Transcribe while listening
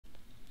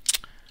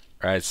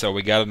Alright, so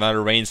we got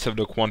another Reins of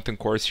the Quantum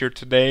course here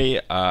today.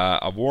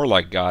 A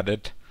Warlock got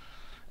it,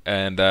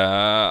 and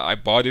I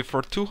bought it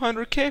for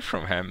 200k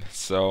from him.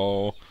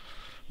 So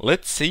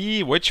let's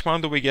see which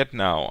one do we get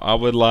now. I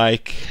would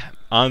like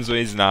Anzo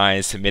is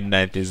nice,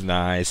 Midnight is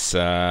nice,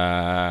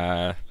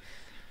 the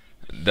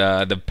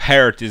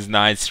Parrot is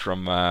nice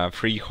from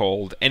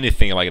Freehold.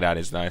 Anything like that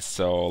is nice.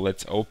 So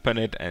let's open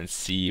it and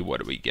see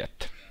what we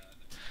get.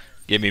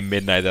 Give me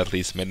Midnight at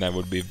least. Midnight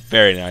would be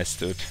very nice,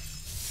 dude.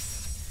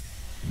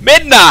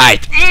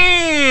 Midnight!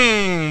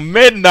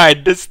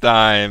 Midnight this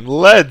time.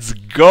 Let's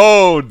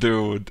go,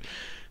 dude.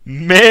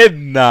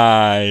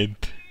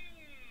 Midnight.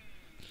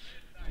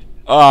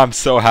 Oh, I'm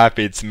so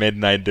happy it's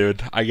midnight,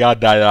 dude. I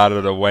got that out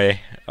of the way.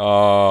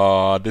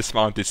 Oh, this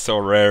mount is so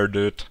rare,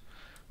 dude.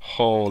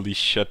 Holy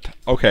shit.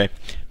 Okay.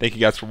 Thank you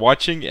guys for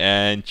watching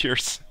and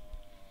cheers.